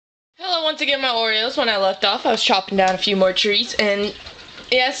once again my Oreos. When I left off, I was chopping down a few more trees, and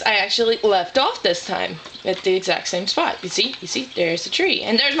yes, I actually left off this time at the exact same spot. You see, there's the tree,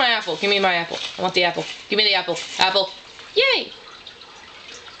 and there's my apple. Give me my apple. I want the apple. Give me the apple. Apple. Yay!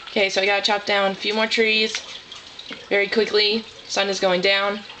 Okay, so I gotta chop down a few more trees very quickly. Sun is going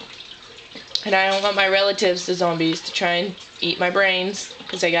down, and I don't want my relatives, the zombies, to try and eat my brains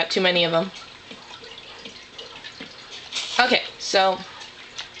because I got too many of them. Okay, so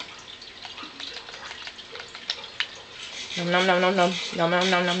nom nom nom nom nom nom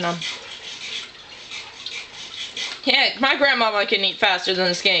nom nom nom. Yeah, my grandmama can eat faster than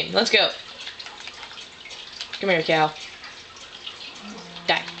this game. Let's go. Come here, cow.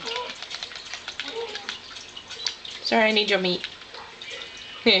 Die. Sorry, I need your meat.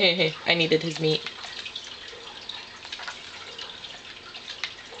 I needed his meat.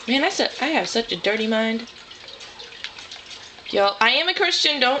 Man, I have such a dirty mind. Yo, I am a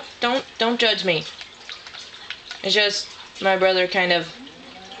Christian. Don't judge me. It's just my brother kind of.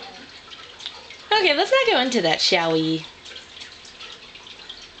 Okay, let's not go into that, shall we?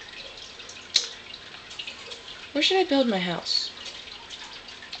 Where should I build my house?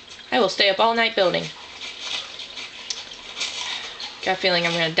 I will stay up all night building. Got a feeling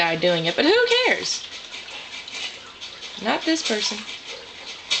I'm gonna die doing it, but who cares? Not this person.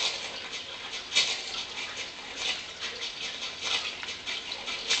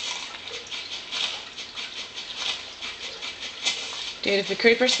 Dude, if a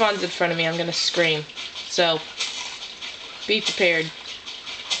creeper spawns in front of me, I'm gonna scream. So, be prepared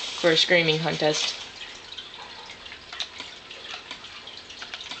for a screaming contest.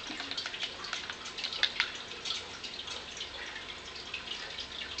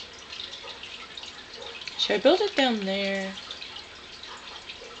 Should I build it down there?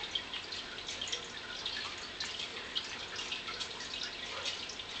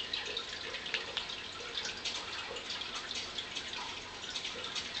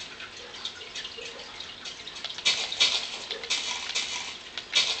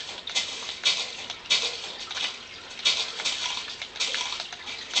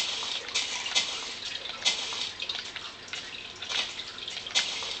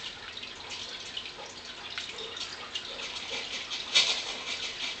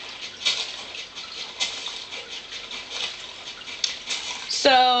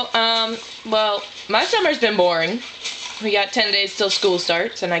 So, well, my summer's been boring. We got 10 days till school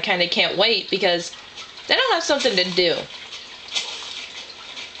starts, and I kind of can't wait because then I'll have something to do.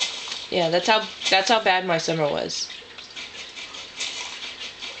 Yeah, that's how bad my summer was.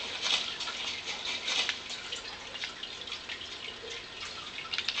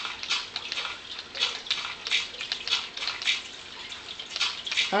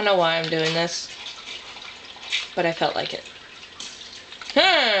 I don't know why I'm doing this, but I felt like it.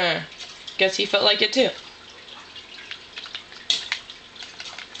 Guess he felt like it too.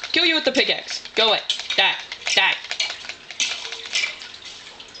 Kill you with the pickaxe. Go away. Die. Die.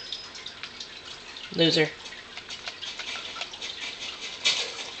 Loser.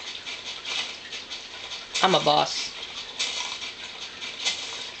 I'm a boss.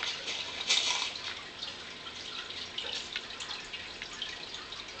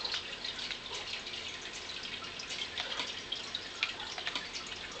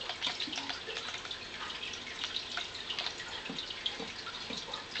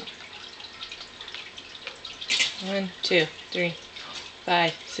 One, 2, 3,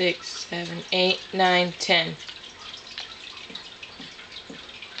 5, 6, 7, 8, 9, 10.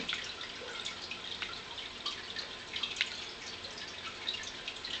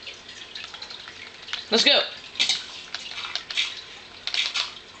 Let's go.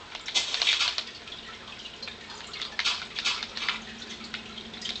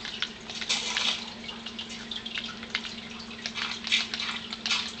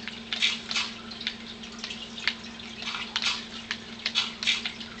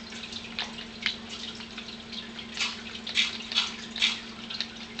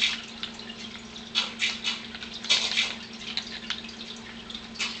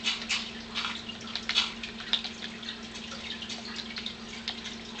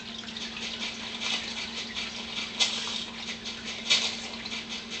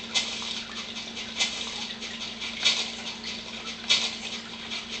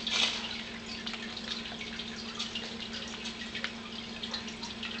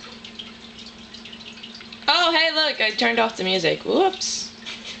 Oh, hey, look, I turned off the music. Whoops.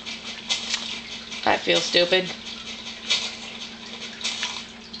 I feel stupid.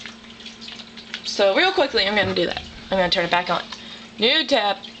 So, real quickly, I'm going to do that. I'm going to turn it back on. New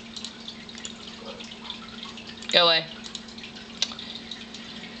tab. Go away.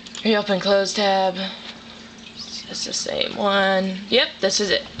 Reopen close tab. It's the same one. Yep, this is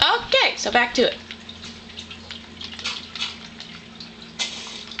it. Okay, so back to it.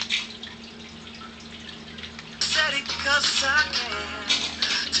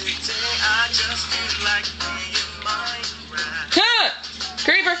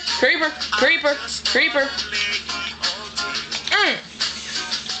 Creeper, creeper, creeper, creeper. Run!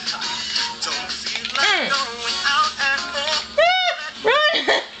 Run!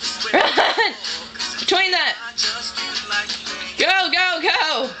 Between that. Go, go,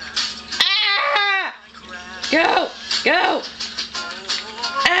 go! Ah! Go, go!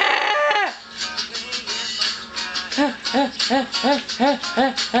 Ah!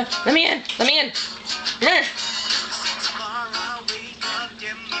 Let me in! Let me in! Come here!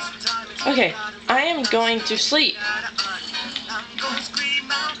 Okay, I am going to sleep.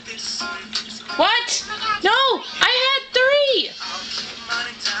 What? No! I had 3!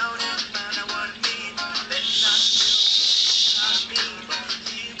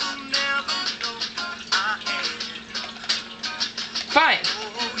 Fine.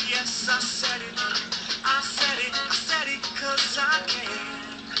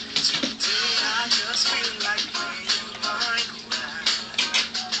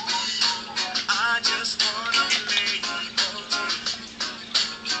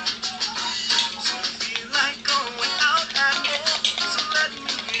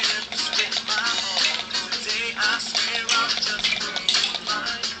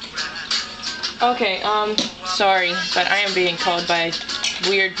 Okay, sorry, but I am being called by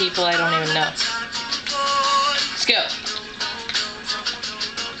weird people I don't even know. Let's go.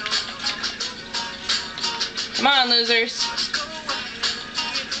 Come on, losers.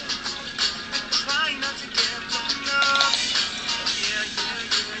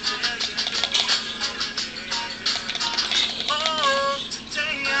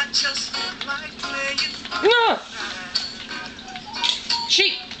 No!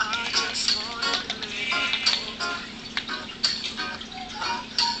 Sheep!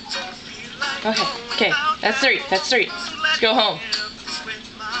 Okay, that's 3, that's 3. Let's go home.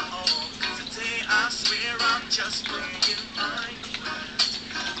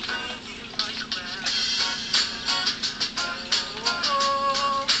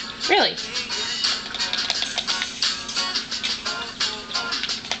 Really?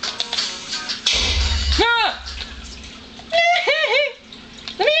 Ah!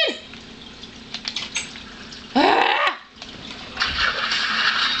 Let me in! Ah!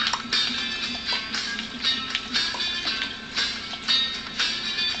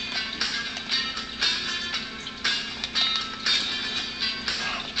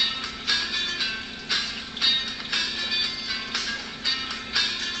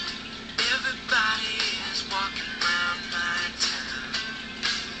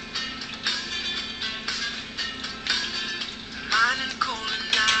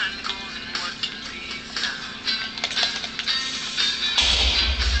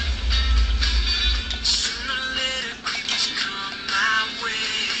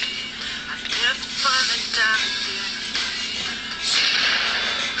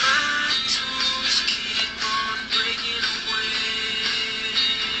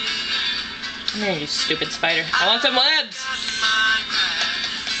 Come here, you stupid spider. I want some webs!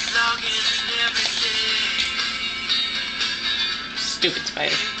 Stupid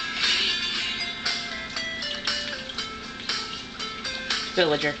spider.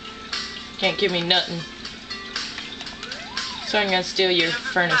 Villager. Can't give me nothing. So I'm gonna steal your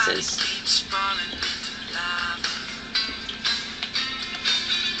furnaces.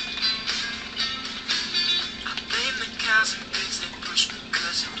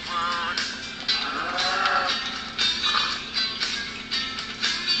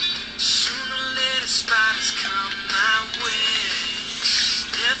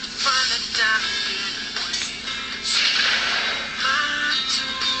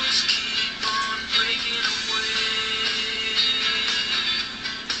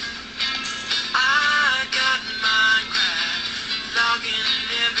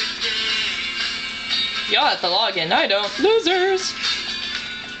 Y'all have to log in, I don't. Losers!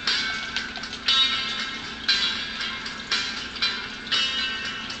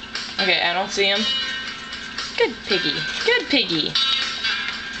 Okay, I don't see him. Good piggy. Good piggy.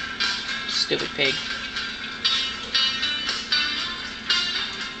 Stupid pig.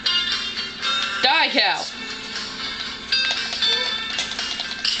 Die, cow!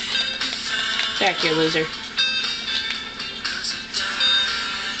 Back here, loser.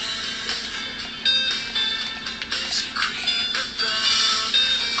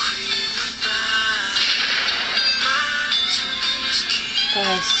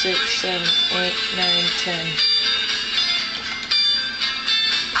 5, 6, 7, 8, 9, 10.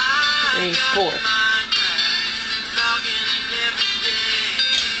 3, 4.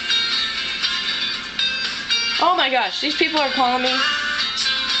 Oh my gosh, these people are calling me. I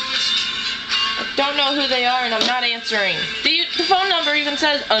don't know who they are and I'm not answering. The phone number even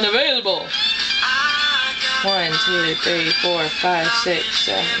says unavailable. 1, 2, 3, 4, 5, 6,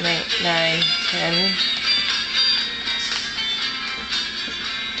 7, 8, 9, 10.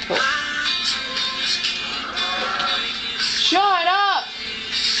 Cool. Shut up!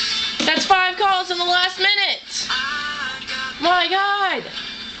 That's 5 calls in the last minute! My God!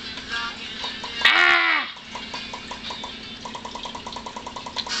 Ah!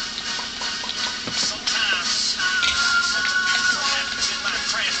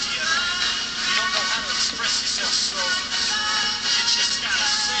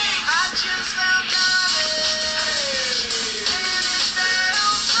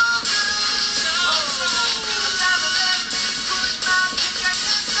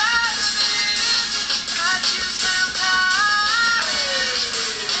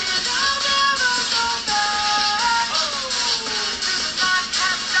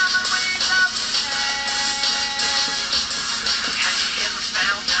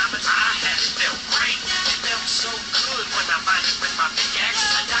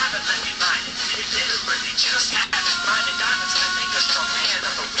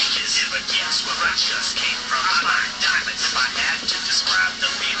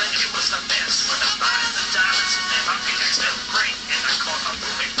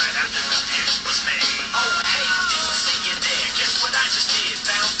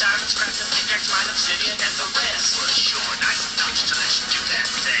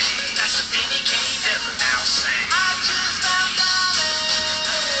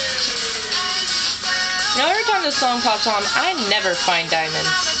 Now every time this song pops on, I never find diamonds.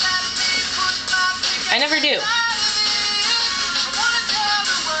 I never do.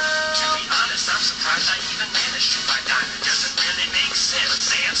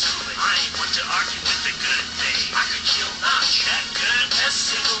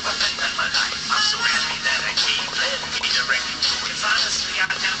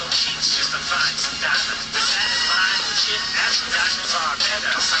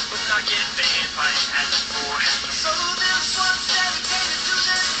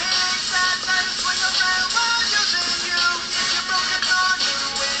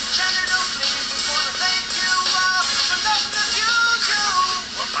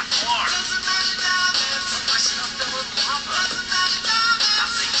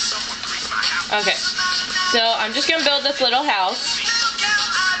 Okay, so I'm just gonna build this little house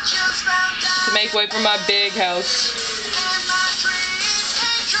to make way for my big house.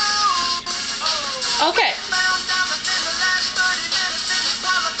 Okay.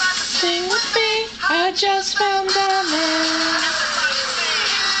 Sing with me, I just found diamonds.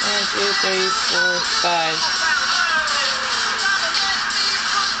 1, 2, 3, 4, 5.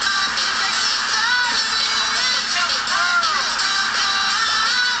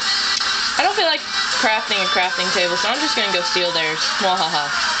 I don't feel like crafting a crafting table, so I'm just gonna go steal theirs. Mwahaha.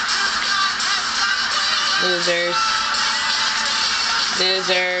 Losers.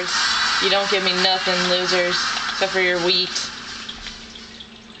 Losers. You don't give me nothing, losers. Except for your wheat.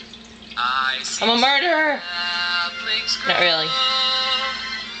 I'm a murderer! Not really.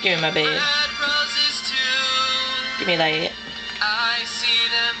 Give me my bed. Give me that.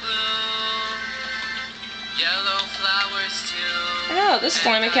 Oh, this is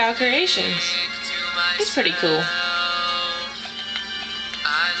Slimy Cow Creations. He's pretty cool.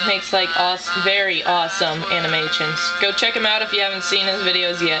 Makes like awesome, very awesome animations. Go check him out if you haven't seen his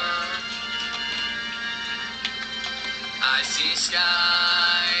videos yet. I see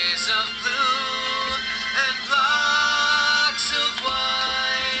skies of blue and blocks of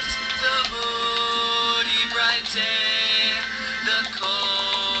white, the moody bright day, the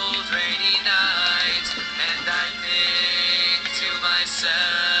cold rainy night, and I think to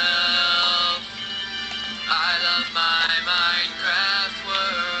myself, I love my Minecraft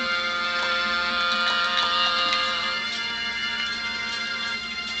world.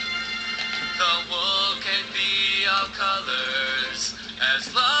 The wool can be all colors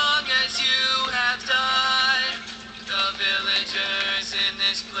as long as you have dye. The villagers in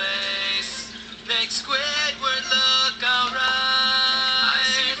this place make Squidward look alright. I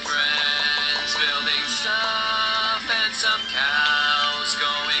see friends building stuff and some cows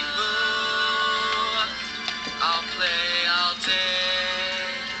going moo. I'll play all day,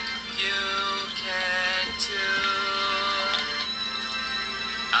 you can too.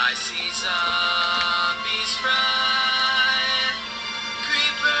 I see zombies fry,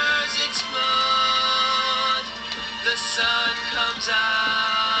 sun comes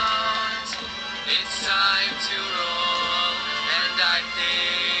out, it's time to roll, and I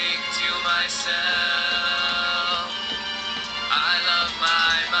think to myself, I love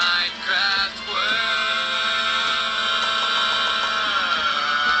my Minecraft world.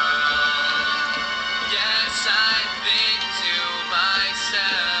 Yes, I think to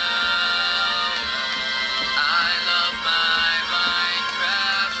myself, I love my Minecraft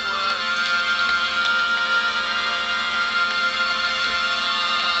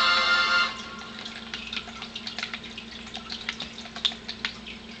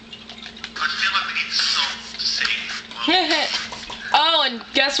Oh, and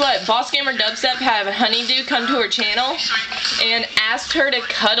guess what? Boss Gamer Dubstep had Honeydew come to her channel and asked her to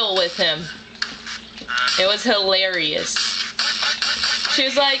cuddle with him. It was hilarious. She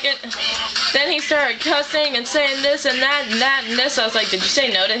was like, then he started cussing and saying this and that and that and this. I was like, did you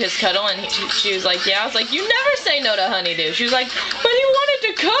say no to his cuddle? And she was like, yeah. I was like, you never say no to Honeydew. She was like, but he wanted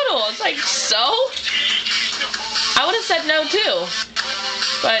to cuddle. I was like, so? I would have said no too.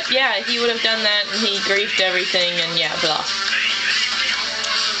 But yeah, he would have done that and he griefed everything and yeah, blah.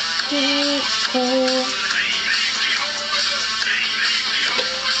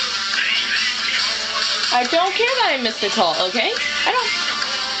 I don't care that I missed the call, okay? I don't.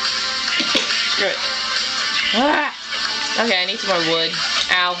 Screw it. Ah. Okay, I need some more wood.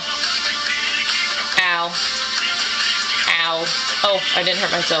 Ow. Ow. Ow. Oh, I didn't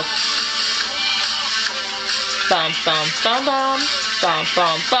hurt myself. Bum bum bum bum. Bum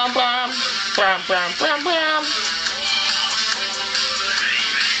bum bum bum. Brum brum brum brum.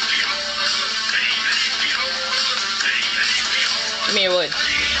 Give me your wood.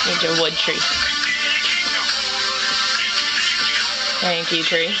 Need your wood tree. Thank you,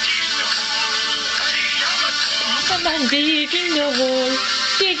 tree. I'm digging the hole.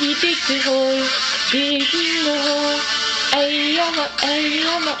 Diggy dig the hole. Digging the hole. I'm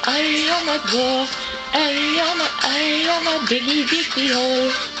a dwarf. I'm a diggy dig the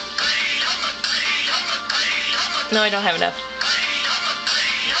hole. No, I don't have enough.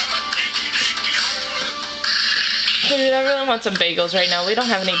 Dude, I really want some bagels right now. We don't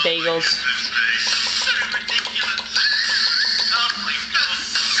have any bagels.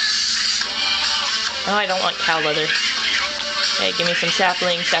 Oh, I don't want cow leather. Okay, give me some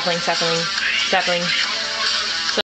sapling, sapling, sapling, sapling.